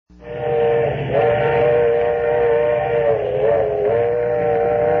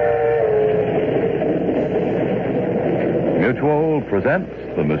Mutual presents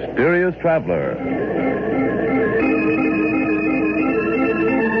The Mysterious Traveler.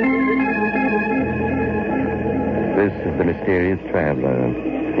 This is The Mysterious Traveler,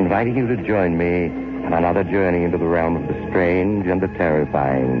 inviting you to join me on another journey into the realm of the strange and the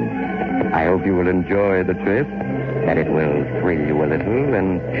terrifying. I hope you will enjoy the trip, that it will thrill you a little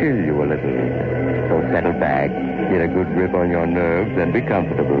and chill you a little. So settle back, get a good grip on your nerves, and be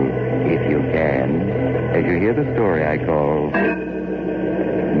comfortable, if you can, as you hear the story I call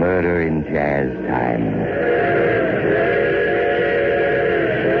Murder in Jazz Time.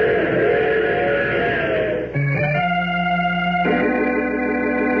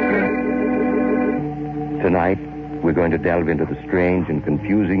 Tonight, we're going to delve into the strange and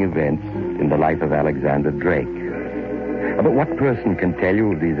confusing events in the life of Alexander Drake. But what person can tell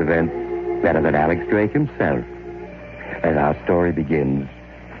you of these events better than Alex Drake himself? As our story begins,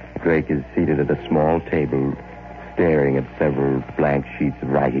 Drake is seated at a small table, staring at several blank sheets of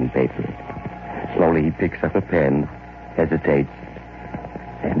writing paper. Slowly, he picks up a pen, hesitates,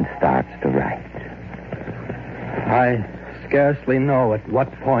 and starts to write. I scarcely know at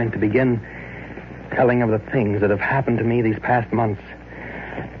what point to begin telling of the things that have happened to me these past months.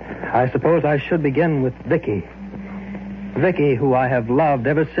 I suppose I should begin with Vicky. Vicky, who I have loved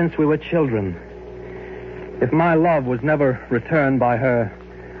ever since we were children. If my love was never returned by her,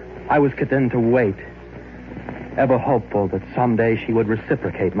 I was content to wait, ever hopeful that someday she would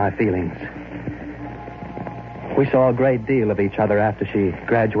reciprocate my feelings. We saw a great deal of each other after she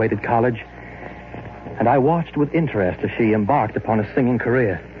graduated college, and I watched with interest as she embarked upon a singing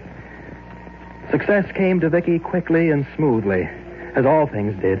career. Success came to Vicky quickly and smoothly, as all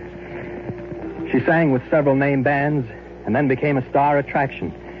things did. She sang with several name bands and then became a star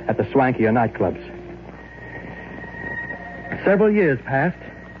attraction at the swankier nightclubs. Several years passed,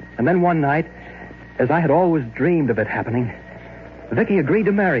 and then one night, as I had always dreamed of it happening, Vicky agreed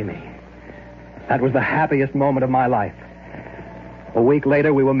to marry me. That was the happiest moment of my life. A week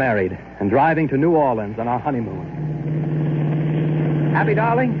later, we were married and driving to New Orleans on our honeymoon. Happy,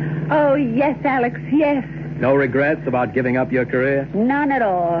 darling? Oh, yes, Alex, yes. No regrets about giving up your career? None at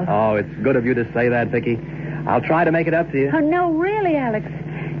all. Oh, it's good of you to say that, Vicky. I'll try to make it up to you. Oh, no, really, Alex.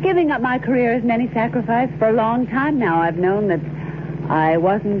 Giving up my career isn't any sacrifice. For a long time now, I've known that I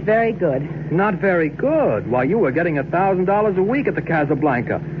wasn't very good. Not very good? Why, you were getting $1,000 a week at the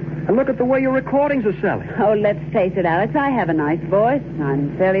Casablanca. And look at the way your recordings are selling. Oh, let's face it, Alex, I have a nice voice.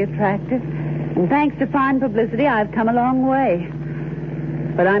 I'm fairly attractive. And thanks to fine publicity, I've come a long way.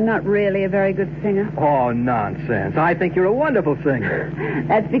 But I'm not really a very good singer. Oh, nonsense. I think you're a wonderful singer.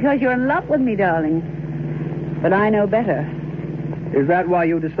 That's because you're in love with me, darling. But I know better. Is that why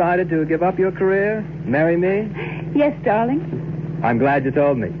you decided to give up your career? Marry me? Yes, darling. I'm glad you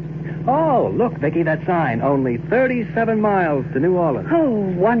told me. Oh, look, Vicky, that sign. Only 37 miles to New Orleans. Oh,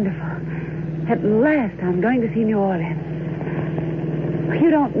 wonderful. At last, I'm going to see New Orleans. You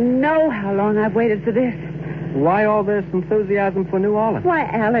don't know how long I've waited for this. Why all this enthusiasm for New Orleans? Why,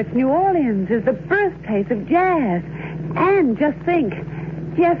 Alex, New Orleans is the birthplace of jazz. And just think,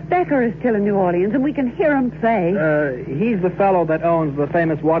 Jeff Becker is still in New Orleans, and we can hear him play. He's the fellow that owns the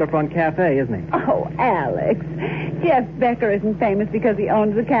famous waterfront cafe, isn't he? Oh, Alex, Jeff Becker isn't famous because he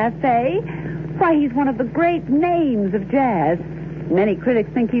owns the cafe. Why, he's one of the great names of jazz. Many critics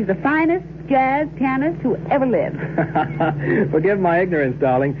think he's the finest jazz pianist who ever lived. Forgive my ignorance,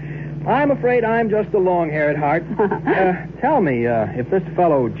 darling. I'm afraid I'm just a long-haired heart. Tell me, if this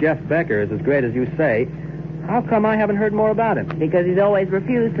fellow Jeff Becker is as great as you say, how come I haven't heard more about him? Because he's always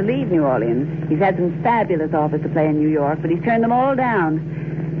refused to leave New Orleans. He's had some fabulous offers to play in New York, but he's turned them all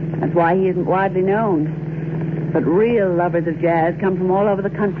down. That's why he isn't widely known. But real lovers of jazz come from all over the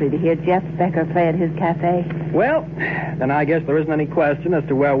country to hear Jeff Becker play at his cafe. Well, then I guess there isn't any question as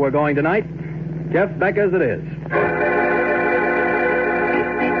to where we're going tonight. Jeff Becker's it is.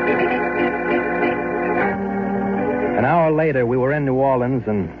 An hour later, we were in New Orleans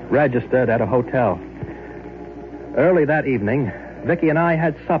and registered at a hotel. Early that evening, Vicky and I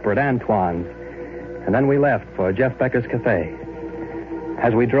had supper at Antoine's, and then we left for Jeff Becker's cafe.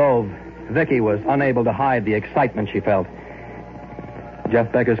 As we drove, Vicky was unable to hide the excitement she felt.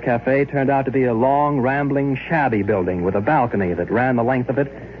 Jeff Becker's cafe turned out to be a long, rambling, shabby building with a balcony that ran the length of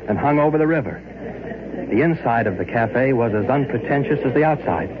it and hung over the river. The inside of the cafe was as unpretentious as the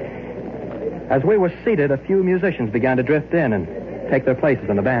outside. As we were seated, a few musicians began to drift in and take their places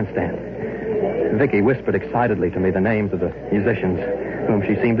in the bandstand. Vicky whispered excitedly to me the names of the musicians, whom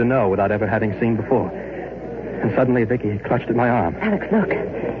she seemed to know without ever having seen before. And suddenly Vicky clutched at my arm. Alex, look.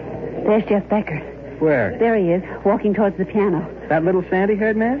 There's Jeff Becker. Where? There he is, walking towards the piano. That little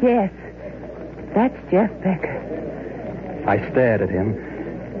sandy-haired man? Yes. That's Jeff Becker. I stared at him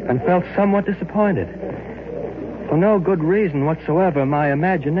and felt somewhat disappointed. For no good reason whatsoever, my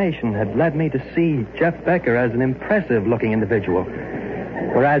imagination had led me to see Jeff Becker as an impressive-looking individual,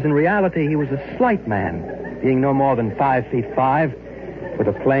 whereas in reality he was a slight man, being no more than 5'5", with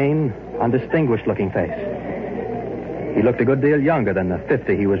a plain, undistinguished-looking face. He looked a good deal younger than the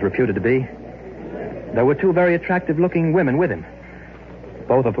 50 he was reputed to be. There were two very attractive-looking women with him,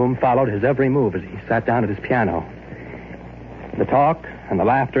 both of whom followed his every move as he sat down at his piano. The talk and the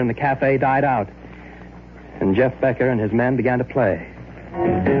laughter in the cafe died out, and Jeff Becker and his men began to play.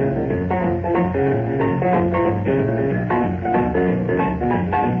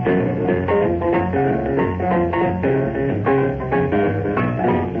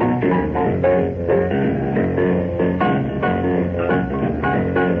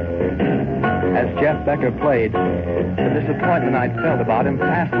 As Jeff Becker played, the disappointment I'd felt about him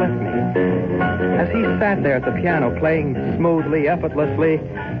passed with me. As he sat there at the piano playing smoothly, effortlessly,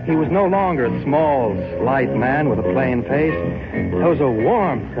 he was no longer a small, slight man with a plain face. There was a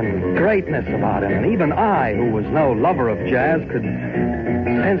warmth and greatness about him, and even I, who was no lover of jazz, could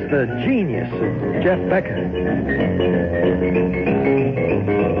sense the genius of Jeff Becker.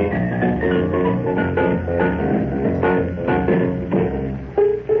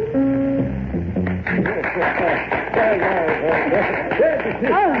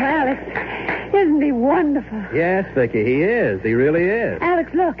 Oh, Alex, isn't he wonderful? Yes, Vicky, he is. He really is.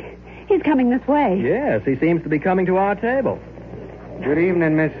 Alex, look. He's coming this way. Yes, he seems to be coming to our table. Good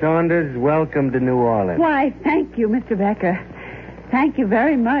evening, Miss Saunders. Welcome to New Orleans. Why, thank you, Mr. Becker. Thank you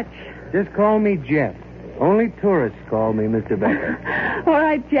very much. Just call me Jeff. Only tourists call me Mr. Becker. All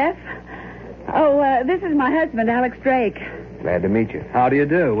right, Jeff. Oh, this is my husband, Alex Drake. Glad to meet you. How do you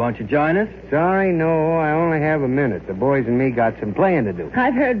do? Won't you join us? Sorry, no. I only have a minute. The boys and me got some playing to do.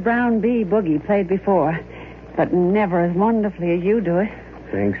 I've heard Brown B. Boogie played before, but never as wonderfully as you do it.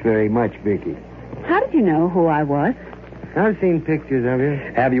 Thanks very much, Vicky. How did you know who I was? I've seen pictures of you.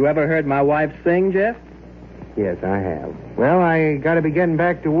 Have you ever heard my wife sing, Jeff? Yes, I have. Well, I got to be getting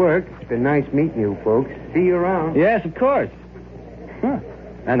back to work. It's been nice meeting you folks. See you around. Yes, of course. Huh.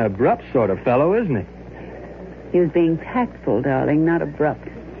 An abrupt sort of fellow, isn't he? He was being tactful, darling, not abrupt.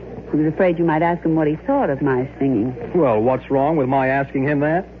 He was afraid you might ask him what he thought of my singing. Well, what's wrong with my asking him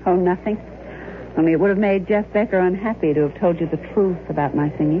that? Oh, nothing. Only it would have made Jeff Becker unhappy to have told you the truth about my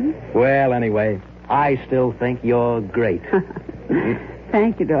singing. Well, anyway, I still think you're great.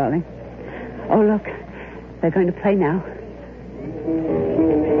 Thank you, darling. Oh, look. They're going to play now.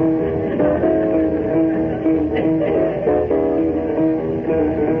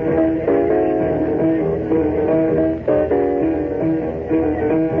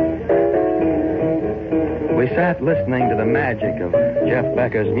 We sat listening to the magic of Jeff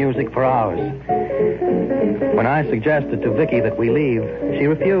Becker's music for hours. When I suggested to Vicky that we leave, she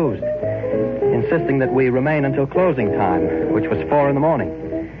refused, insisting that we remain until closing time, which was 4 a.m.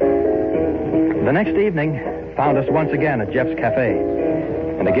 The next evening found us once again at Jeff's Cafe,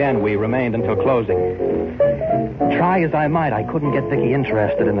 and again we remained until closing. Try as I might, I couldn't get Vicky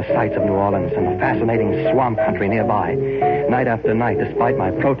interested in the sights of New Orleans and the fascinating swamp country nearby. Night after night, despite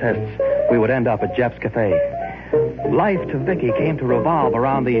my protests, we would end up at Jeff's Cafe. Life to Vicky came to revolve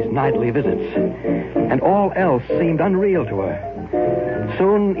around these nightly visits, and all else seemed unreal to her.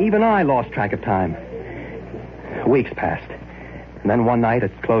 Soon, even I lost track of time. Weeks passed, and then one night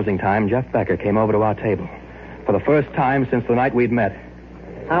at closing time, Jeff Becker came over to our table. For the first time since the night we'd met.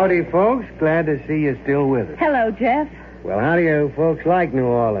 Howdy, folks. Glad to see you still with us. Hello, Jeff. Well, how do you folks like New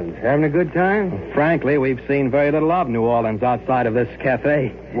Orleans? Having a good time? Frankly, we've seen very little of New Orleans outside of this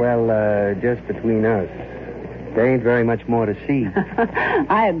cafe. Well, just between us. There ain't very much more to see.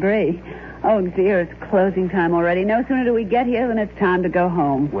 I agree. Oh, dear, it's closing time already. No sooner do we get here than it's time to go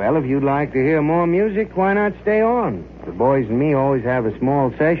home. Well, if you'd like to hear more music, why not stay on? The boys and me always have a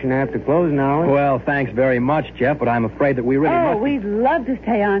small session after closing hours. Well, thanks very much, Jeff, but I'm afraid that we really Oh, must... we'd love to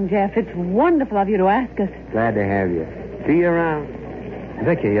stay on, Jeff. It's wonderful of you to ask us. Glad to have you. See you around.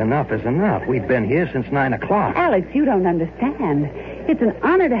 Vicky, enough is enough. We've been here since 9 o'clock. Alex, you don't understand. It's an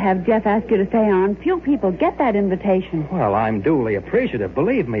honor to have Jeff ask you to stay on. Few people get that invitation. Well, I'm duly appreciative,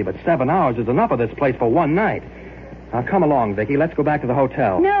 believe me, but 7 hours is enough of this place for one night. Now, come along, Vicky. Let's go back to the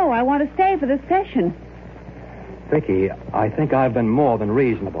hotel. No, I want to stay for this session. Vicky, I think I've been more than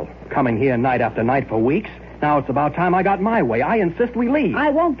reasonable. Coming here night after night for weeks. Now it's about time I got my way. I insist we leave.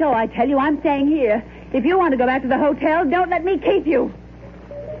 I won't go, I tell you. I'm staying here. If you want to go back to the hotel, don't let me keep you.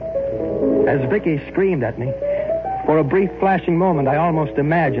 As Vicky screamed at me, For a brief flashing moment, I almost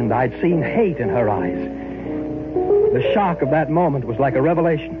imagined I'd seen hate in her eyes. The shock of that moment was like a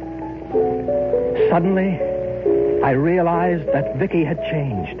revelation. Suddenly, I realized that Vicky had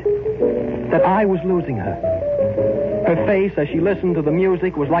changed, that I was losing her. Her face, as she listened to the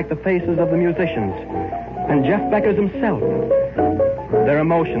music, was like the faces of the musicians, and Jeff Becker's himself. Their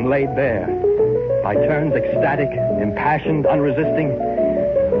emotion laid bare. By turns ecstatic, impassioned, unresisting.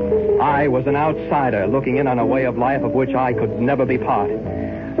 I was an outsider looking in on a way of life of which I could never be part.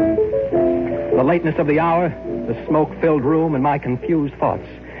 The lateness of the hour, the smoke-filled room, and my confused thoughts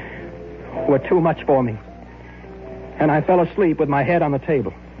were too much for me. And I fell asleep with my head on the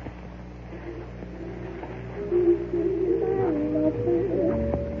table.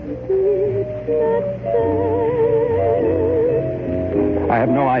 I have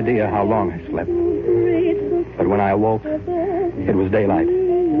no idea how long I slept. But when I awoke, it was daylight.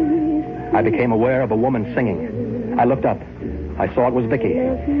 I became aware of a woman singing. I looked up. I saw it was Vicky.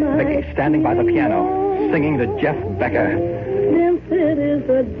 Vicky standing by the piano, singing to Jeff Becker. It is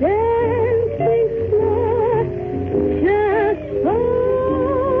a dancing floor just for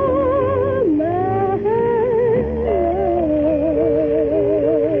my love.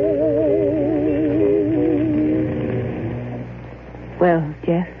 Well,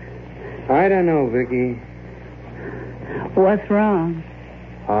 Jeff, I don't know, Vicky. what's wrong?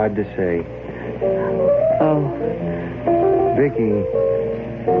 Hard to say. Oh, Vicky,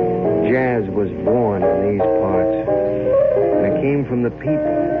 jazz was born in these parts. And it came from the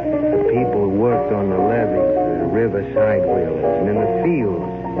people. The people who worked on the levees, the riverside wheelers, and in the fields.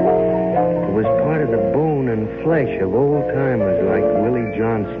 It was part of the bone and flesh of old-timers like Willie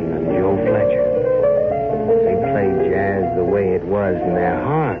Johnson and Joe Fletcher. They played jazz the way it was in their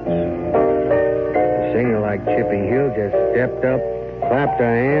hearts. A singer like Chippy Hill just stepped up, clapped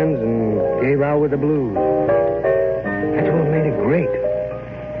her hands, and gave out with the blues. That's what made it great.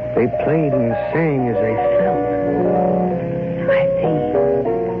 They played and sang as they felt. I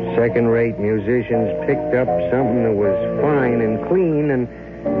see. Second-rate musicians picked up something that was fine and clean and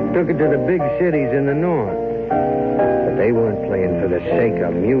took it to the big cities in the north. But they weren't playing for the sake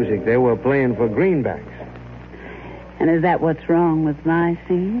of music. They were playing for greenbacks. And is that what's wrong with my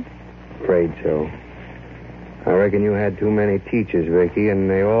singing? Afraid so. I reckon you had too many teachers, Vicky, and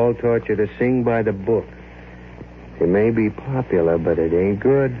they all taught you to sing by the book. It may be popular, but it ain't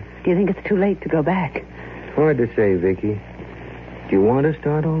good. Do you think it's too late to go back? Hard to say, Vicky. Do you want to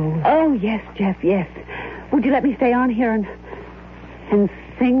start all over? Oh, yes, Jeff, yes. Would you let me stay on here and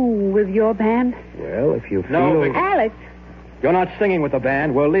sing with your band? Well, if you feel... No, Vicky. Alex! You're not singing with the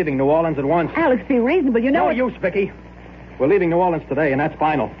band. We're leaving New Orleans at once. Alex, be reasonable. You know... No use, Vicky. We're leaving New Orleans today, and that's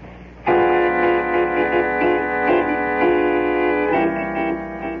final.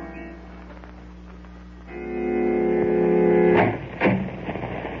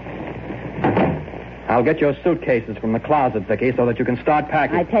 I'll get your suitcases from the closet, Vicky, so that you can start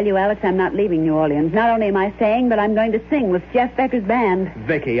packing. I tell you, Alex, I'm not leaving New Orleans. Not only am I staying, but I'm going to sing with Jeff Becker's band.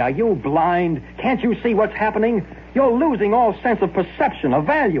 Vicky, are you blind? Can't you see what's happening? You're losing all sense of perception, of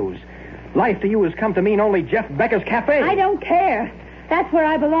values. Life to you has come to mean only Jeff Becker's Cafe. I don't care. That's where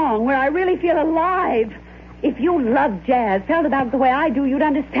I belong, where I really feel alive. If you loved jazz, felt about it the way I do, you'd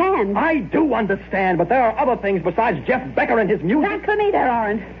understand. I do understand, but there are other things besides Jeff Becker and his music. Not for me, there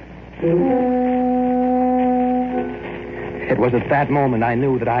aren't. It was at that moment I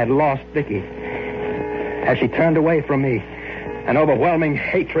knew that I had lost Vicky. As she turned away from me, an overwhelming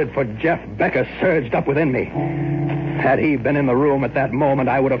hatred for Jeff Becker surged up within me. Had he been in the room at that moment,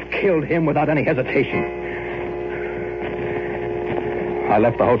 I would have killed him without any hesitation. I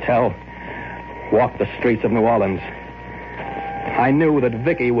left the hotel, walked the streets of New Orleans. I knew that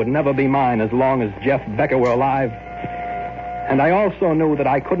Vicky would never be mine as long as Jeff Becker were alive. And I also knew that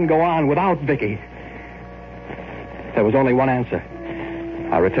I couldn't go on without Vicky. There was only one answer.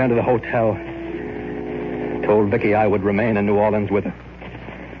 I returned to the hotel, told Vicky I would remain in New Orleans with her.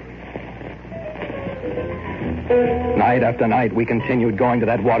 Night after night, we continued going to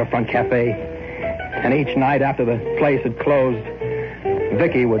that waterfront cafe. And each night after the place had closed,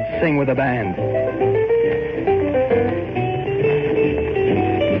 Vicky would sing with the band.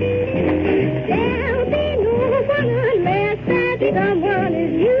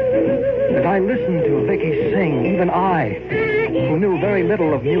 As I listened to Vicky sing, even I, who knew very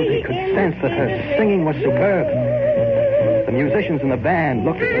little of music, could sense that her singing was superb. The musicians in the band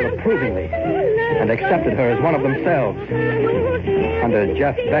looked at her approvingly and accepted her as one of themselves. Under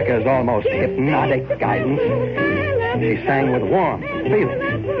Jeff Becker's almost hypnotic guidance, she sang with warmth and feeling.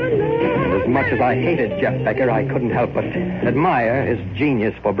 And as much as I hated Jeff Becker, I couldn't help but admire his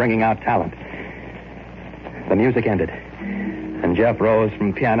genius for bringing out talent. The music ended, and Jeff rose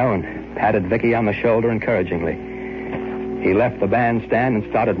from the piano and patted Vicky on the shoulder encouragingly. He left the bandstand and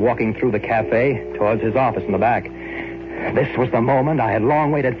started walking through the cafe towards his office in the back. This was the moment I had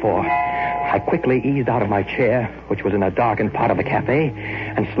long waited for. I quickly eased out of my chair, which was in a darkened part of the cafe,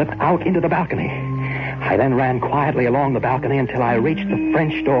 and slipped out into the balcony. I then ran quietly along the balcony until I reached the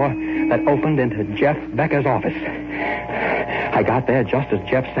French door that opened into Jeff Becker's office. I got there just as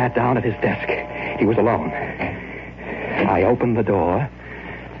Jeff sat down at his desk. He was alone. I opened the door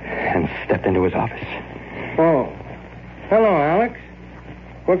and stepped into his office. Oh. Hello, Alex.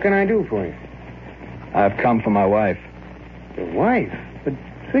 What can I do for you? I've come for my wife. Your wife? But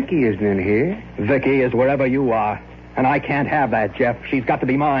Vicky isn't in here. Vicky is wherever you are, and I can't have that, Jeff. She's got to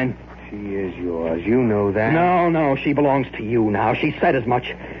be mine. She is yours. You know that. No, she belongs to you now. She said as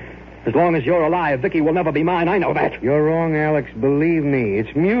much. As long as you're alive, Vicky will never be mine. I know that. You're wrong, Alex. Believe me.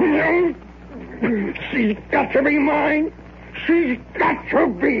 It's music. She's got to be mine. She's got to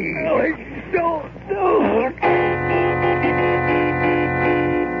be. Alex, no.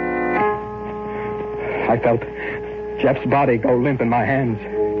 I felt Jeff's body go limp in my hands.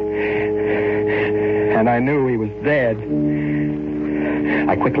 And I knew he was dead.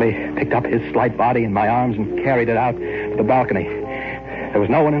 I quickly picked up his slight body in my arms and carried it out to the balcony. There was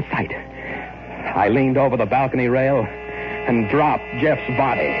no one in sight. I leaned over the balcony rail and dropped Jeff's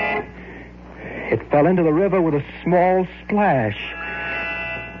body. It fell into the river with a small splash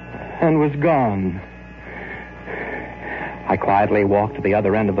and was gone. I quietly walked to the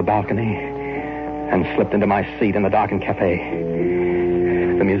other end of the balcony and slipped into my seat in the darkened cafe.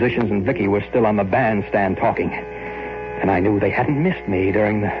 The musicians and Vicky were still on the bandstand talking, and I knew they hadn't missed me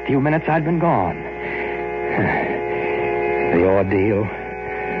during the few minutes I'd been gone. The ordeal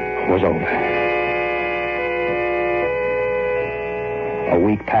was over. A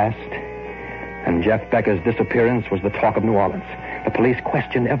week passed, and Jeff Becker's disappearance was the talk of New Orleans. The police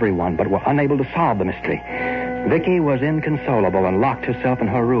questioned everyone, but were unable to solve the mystery. Vicky was inconsolable and locked herself in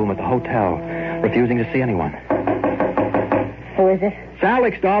her room at the hotel, refusing to see anyone. Who is it? It's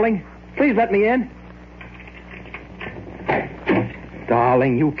Alex, darling. Please let me in.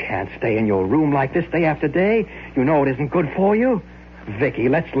 Darling, you can't stay in your room like this day after day. You know it isn't good for you. Vicky,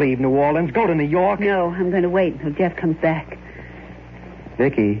 let's leave New Orleans. Go to New York. No, I'm going to wait until Jeff comes back.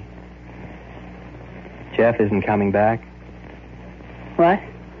 Vicky, Jeff isn't coming back. What?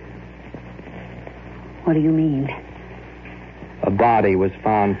 What do you mean? A body was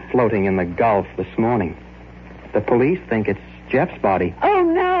found floating in the Gulf this morning. The police think it's Jeff's body. Oh,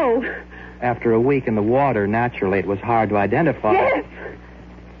 no! After a week in the water, naturally, it was hard to identify. Jeff!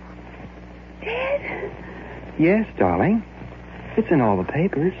 Dead? Yes, darling. It's in all the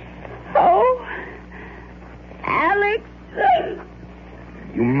papers. Oh, Alex!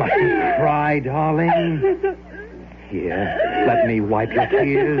 You mustn't cry, darling. Here, let me wipe your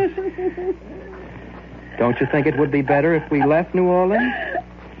tears. Don't you think it would be better if we left New Orleans?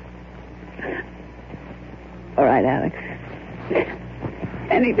 All right, Alex.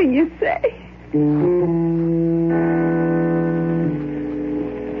 Anything you say.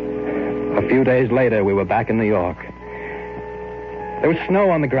 A few days later, we were back in New York. There was snow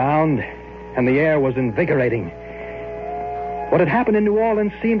on the ground, and the air was invigorating. What had happened in New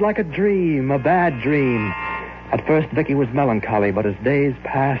Orleans seemed like a dream, a bad dream. At first, Vicky was melancholy, but as days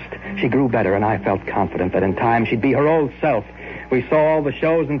passed, she grew better, and I felt confident that in time she'd be her old self. We saw all the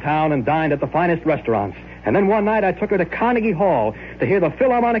shows in town and dined at the finest restaurants. And then one night, I took her to Carnegie Hall to hear the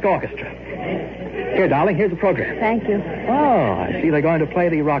Philharmonic Orchestra. Here, darling, here's the program. Thank you. Oh, I see they're going to play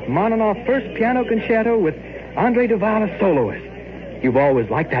the Rachmaninoff First Piano Concerto with Andre Duval as soloist. You've always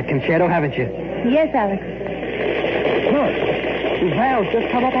liked that concerto, haven't you? Yes, Alex. Look, Duval's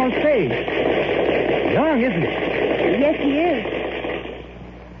just come up on stage. Young, isn't he? Yes, he is.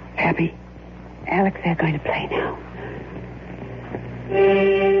 Happy? Alex, they're going to play now.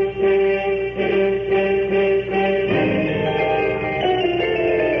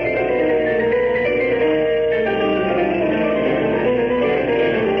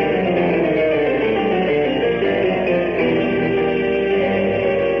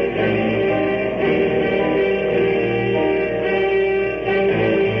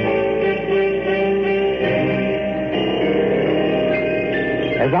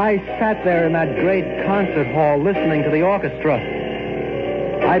 As I sat there in that great concert hall listening to the orchestra,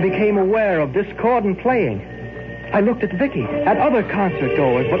 I became aware of discordant playing. I looked at Vicky, at other concert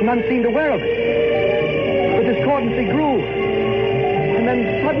goers, but none seemed aware of it. The discordancy grew. And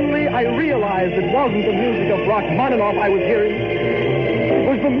then suddenly I realized it wasn't the music of Rachmaninoff I was hearing. It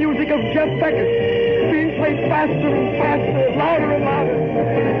was the music of Jeff Becker, being played faster and faster, louder and louder.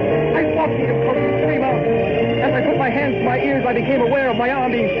 I wanted to come and scream out. I put my hands to my ears, I became aware of my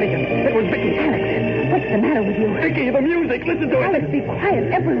arm being shaken. It was Vicky. Alex, what's the matter with you? Vicky, the music. Listen to it. Alex, be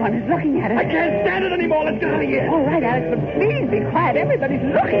quiet. Everyone is looking at us. I can't stand it anymore. Let's get out of here. All right, Alex, but please be quiet. Everybody's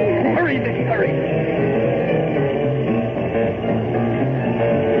looking at us. Hurry, Vicky, hurry.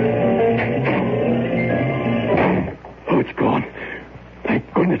 Oh, it's gone.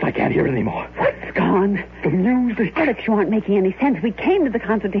 Thank goodness I can't hear it anymore. What's gone? The music. Alex, you aren't making any sense. We came to the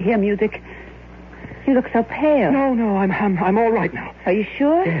concert to hear music. You look so pale. No, I'm all right now. Are you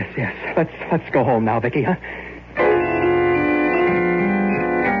sure? Yes. Let's go home now, Vicky, huh?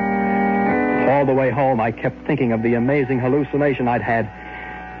 All the way home, I kept thinking of the amazing hallucination I'd had.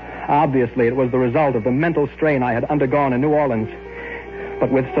 Obviously, it was the result of the mental strain I had undergone in New Orleans. But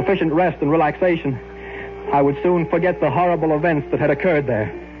with sufficient rest and relaxation, I would soon forget the horrible events that had occurred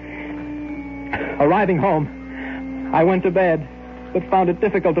there. Arriving home, I went to bed, but found it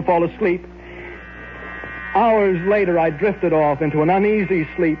difficult to fall asleep. Hours later, I drifted off into an uneasy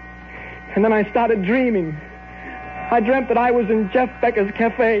sleep, and then I started dreaming. I dreamt that I was in Jeff Becker's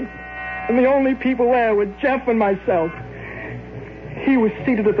cafe, and the only people there were Jeff and myself. He was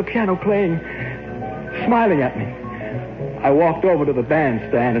seated at the piano playing, smiling at me. I walked over to the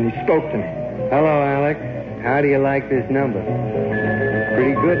bandstand, and he spoke to me. Hello, Alex. How do you like this number?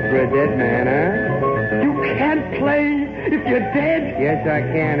 Pretty good for a dead man, huh? You can't play if you're dead? Yes, I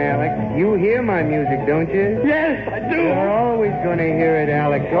can, Alex. You hear my music, don't you? Yes, I do. You're always going to hear it,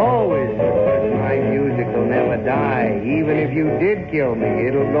 Alex. Always. My music will never die. Even if you did kill me,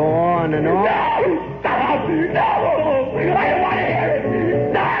 it'll go on and on. No! Stop! No! I don't want to hear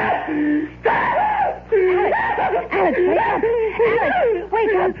it! Stop! Stop! Alex,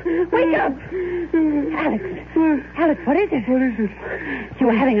 wake up! Wake up! Alex, what is it? What is it? You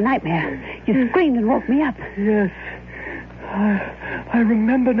were having a nightmare. You screamed and woke me up. Yes. I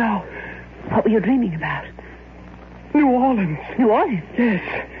remember now. What were you dreaming about? New Orleans. New Orleans? Yes.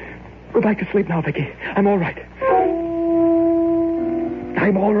 Go back to sleep now, Vicky. I'm all right.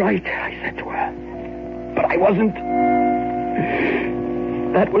 I'm all right, I said to her. But I wasn't.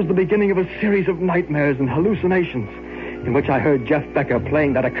 That was the beginning of a series of nightmares and hallucinations in which I heard Jeff Becker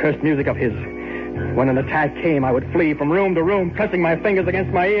playing that accursed music of his. When an attack came, I would flee from room to room, pressing my fingers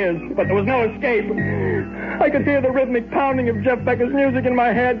against my ears, but there was no escape. I could hear the rhythmic pounding of Jeff Becker's music in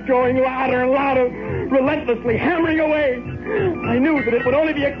my head, growing louder and louder, relentlessly hammering away. I knew that it would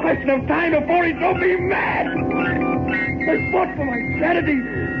only be a question of time before he drove me mad. I fought for my sanity,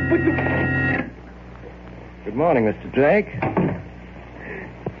 but Good morning, Mr. Drake.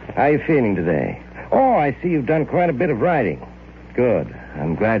 How are you feeling today? Oh, I see you've done quite a bit of writing. Good.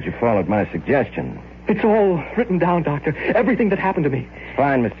 I'm glad you followed my suggestion. It's all written down, Doctor. Everything that happened to me.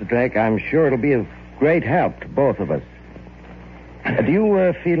 Fine, Mr. Drake. I'm sure it'll be of great help to both of us. Do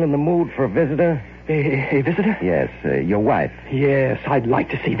you feel in the mood for a visitor? A visitor? Yes, your wife. Yes, I'd like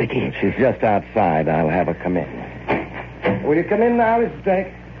to see Vicky. She's just outside. I'll have her come in. Will you come in now, Mr.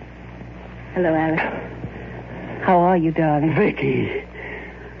 Drake? Hello, Alex. How are you, darling? Vicky.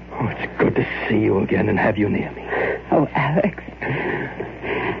 Oh, it's good to see you again and have you near me. Oh, Alex.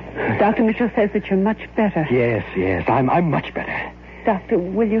 Dr. Mitchell says that you're much better. Yes. I'm much better. Doctor,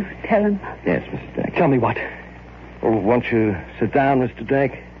 will you tell him? Yes, Mr. Drake. Tell me what? Oh, won't you sit down, Mr.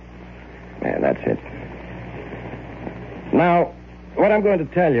 Drake? Yeah, that's it. Now, what I'm going to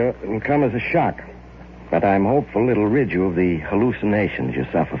tell you will come as a shock, but I'm hopeful it'll rid you of the hallucinations you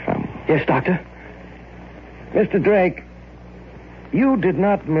suffer from. Yes, Doctor? Mr. Drake, you did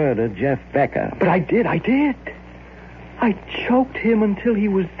not murder Jeff Becker. But I did. I choked him until he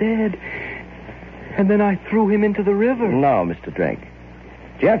was dead, and then I threw him into the river. No, Mr. Drake.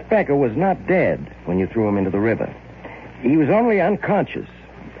 Jeff Becker was not dead when you threw him into the river. He was only unconscious,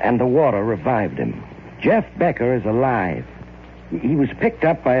 and the water revived him. Jeff Becker is alive. He was picked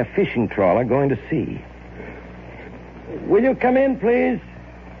up by a fishing trawler going to sea. Will you come in, please?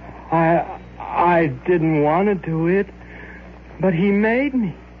 I didn't want to do it, but he made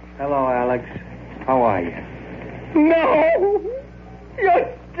me. Hello, Alex. How are you? No! You're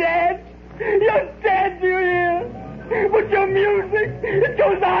dead! You're dead, do you hear? But your music, it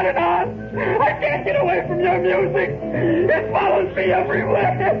goes on and on. I can't get away from your music. It follows me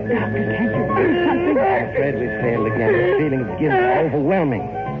everywhere. I'm afraid we failed again. The feeling of guilt is overwhelming.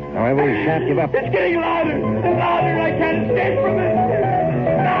 However, we shan't give up. It's getting louder and louder. I can't escape from it.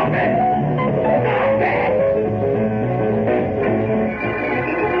 Stop it! Stop it!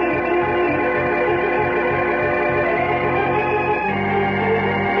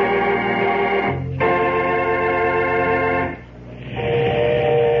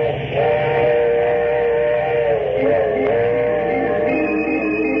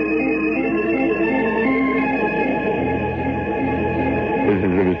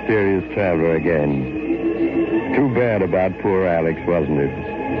 mysterious traveler again. Too bad about poor Alex, wasn't it?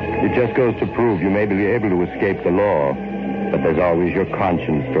 It just goes to prove you may be able to escape the law, but there's always your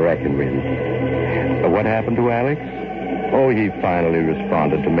conscience to reckon with. But what happened to Alex? Oh, he finally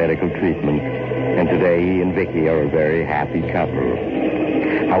responded to medical treatment, and today he and Vicky are a very happy couple.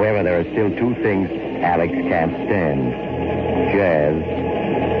 However, there are still two things Alex can't stand: jazz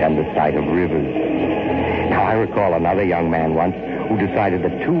and the sight of rivers. Now, I recall another young man once who decided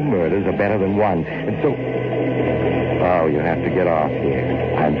that two murders are better than one, and so... Oh, you have to get off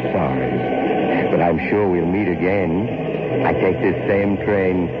here. I'm sorry. But I'm sure we'll meet again. I take this same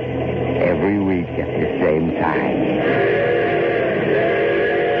train every week at the same time.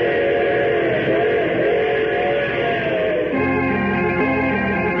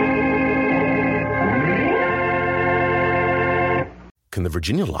 Can the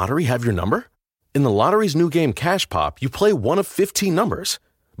Virginia Lottery have your number? In the lottery's new game Cash Pop, you play one of 15 numbers.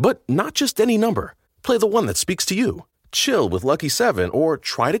 But not just any number. Play the one that speaks to you. Chill with Lucky 7 or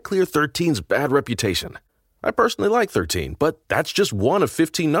try to clear 13's bad reputation. I personally like 13, but that's just one of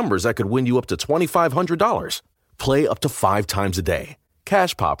 15 numbers that could win you up to $2,500. Play up to 5 times a day.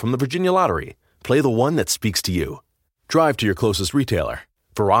 Cash Pop from the Virginia Lottery. Play the one that speaks to you. Drive to your closest retailer.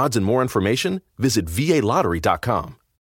 For odds and more information, visit VALottery.com.